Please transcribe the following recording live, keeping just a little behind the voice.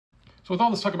So with all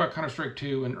this talk about Counter-Strike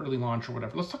 2 and early launch or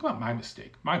whatever, let's talk about my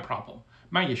mistake, my problem,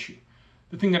 my issue.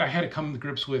 The thing that I had to come to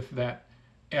grips with, that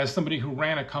as somebody who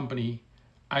ran a company,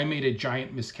 I made a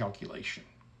giant miscalculation.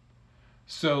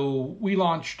 So we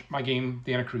launched my game,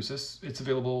 The Anacrusis. It's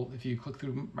available if you click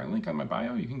through my link on my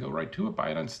bio. You can go right to it,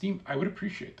 buy it on Steam. I would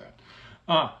appreciate that.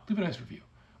 Leave a nice review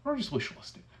or just wish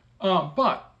list it.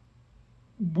 But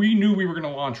we knew we were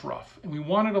going to launch rough, and we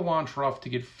wanted to launch rough to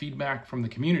get feedback from the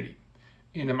community.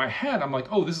 And in my head, I'm like,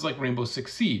 oh, this is like Rainbow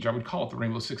Six Siege. I would call it the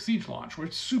Rainbow Six Siege launch, where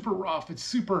it's super rough. It's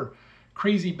super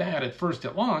crazy bad at first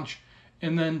at launch,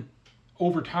 and then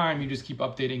over time, you just keep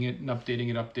updating it and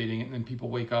updating it, and then people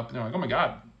wake up and they're like, oh my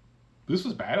God, this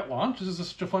was bad at launch? This is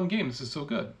such a fun game. This is so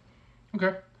good.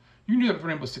 Okay, you can do that with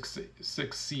Rainbow Six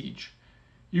Siege.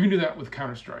 You can do that with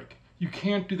Counter-Strike. You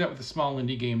can't do that with a small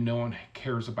indie game no one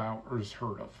cares about or has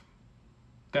heard of.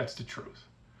 That's the truth,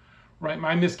 right?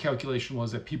 My miscalculation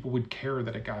was that people would care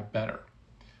that it got better.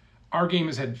 Our game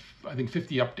has had, I think,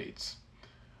 50 updates,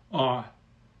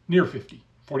 near 50.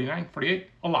 49, 48,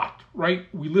 a lot, right?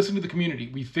 We listened to the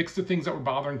community. We fixed the things that were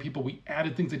bothering people. We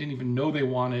added things they didn't even know they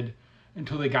wanted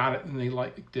until they got it and they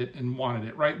liked it and wanted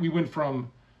it, right? We went from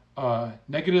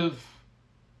negative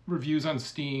reviews on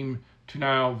Steam to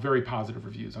now very positive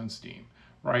reviews on Steam,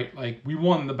 right? Like, we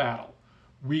won the battle.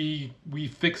 We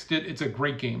fixed it. It's a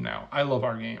great game now. I love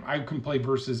our game. I can play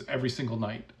versus every single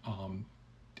night.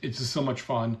 It's just so much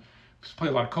fun. Just play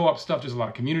a lot of co-op stuff. There's a lot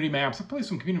of community maps. I played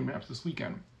some community maps this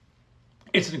weekend.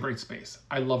 It's in a great space.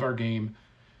 I love our game.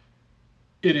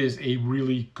 It is a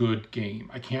really good game.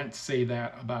 I can't say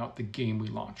that about the game we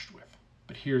launched with.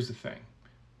 But here's the thing.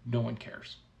 No one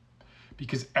cares.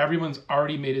 Because everyone's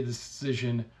already made a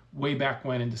decision way back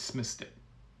when and dismissed it.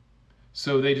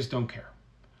 So they just don't care.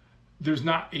 There's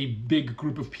not a big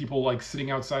group of people like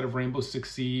sitting outside of Rainbow Six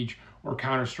Siege or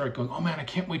Counter-Strike going, oh man, I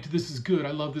can't wait till this is good.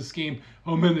 I love this game.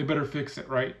 Oh man, they better fix it,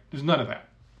 right? There's none of that.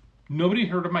 Nobody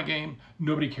heard of my game.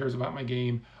 Nobody cares about my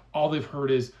game. All they've heard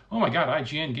is, oh my God,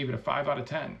 IGN gave it a 5 out of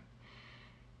 10.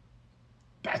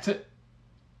 That's it.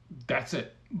 That's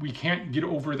it. We can't get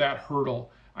over that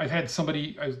hurdle. I've had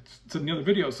somebody, I said in the other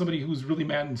video, somebody who's really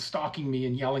mad and stalking me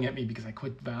and yelling at me because I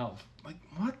quit Valve. Like,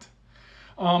 what?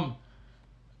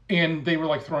 And they were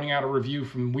like throwing out a review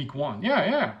from week 1.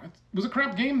 Yeah, it was a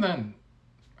crap game then.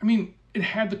 I mean, it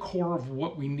had the core of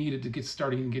what we needed to get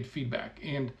started and get feedback.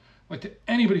 And like, to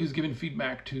anybody who's given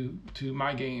feedback to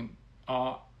my game,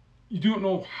 you don't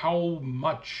know how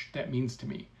much that means to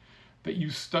me. That you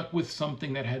stuck with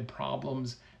something that had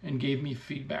problems and gave me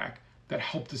feedback that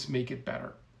helped us make it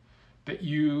better. That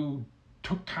you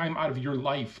took time out of your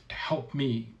life to help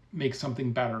me make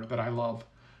something better that I love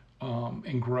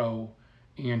and grow,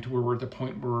 and to where we're at the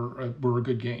point where we're a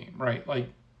good game, right? Like,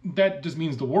 that just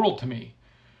means the world to me.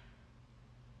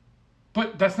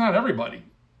 But that's not everybody.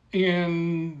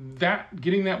 And that,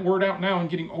 getting that word out now and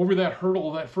getting over that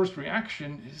hurdle, that first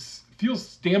reaction,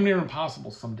 feels damn near impossible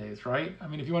some days, right? I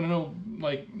mean, if you want to know,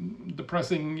 like,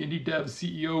 depressing indie dev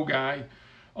CEO guy,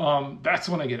 that's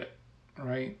when I get it,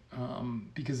 right?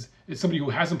 Because it's somebody who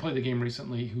hasn't played the game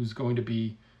recently who's going to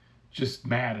be just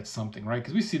mad at something, right?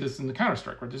 Because we see this in the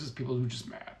Counter-Strike, right? There's just people who are just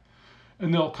mad.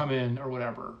 And they'll come in or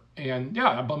whatever. And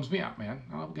yeah, that bums me out, man.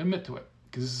 I'll admit to it.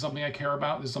 Because this is something I care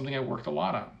about. This is something I worked a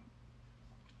lot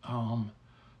on.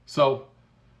 So,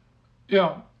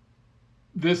 yeah,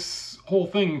 this whole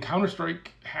thing,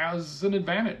 Counter-Strike has an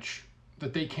advantage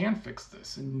that they can fix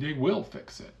this, and they will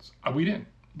fix it. We didn't.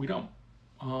 We don't.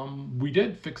 We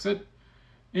did fix it,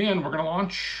 and we're going to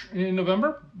launch in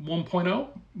November 1.0.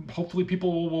 Hopefully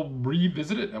people will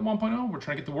revisit it at 1.0. We're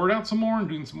trying to get the word out some more and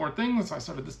doing some more things. I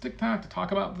started this TikTok to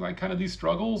talk about like kind of these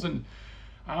struggles, and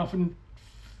I often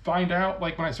find out,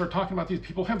 like, when I start talking about these,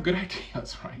 people have good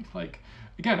ideas, right? Like,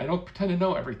 again, I don't pretend to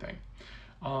know everything.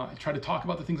 I try to talk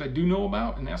about the things I do know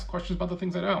about and ask questions about the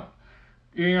things I don't.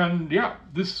 And yeah,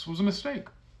 this was a mistake,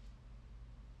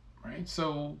 right?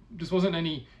 So this wasn't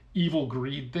any evil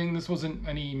greed thing. This wasn't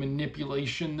any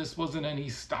manipulation. This wasn't any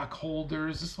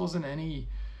stockholders. This wasn't any,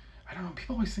 I don't know,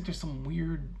 people always think there's some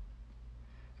weird,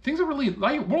 things are really,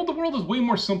 like, the world is way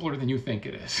more simpler than you think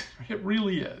it is. It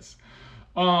really is.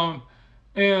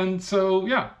 And so,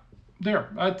 yeah,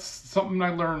 that's something I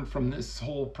learned from this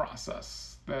whole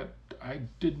process that I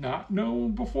did not know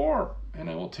before, and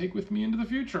I will take with me into the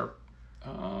future.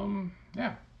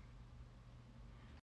 Yeah.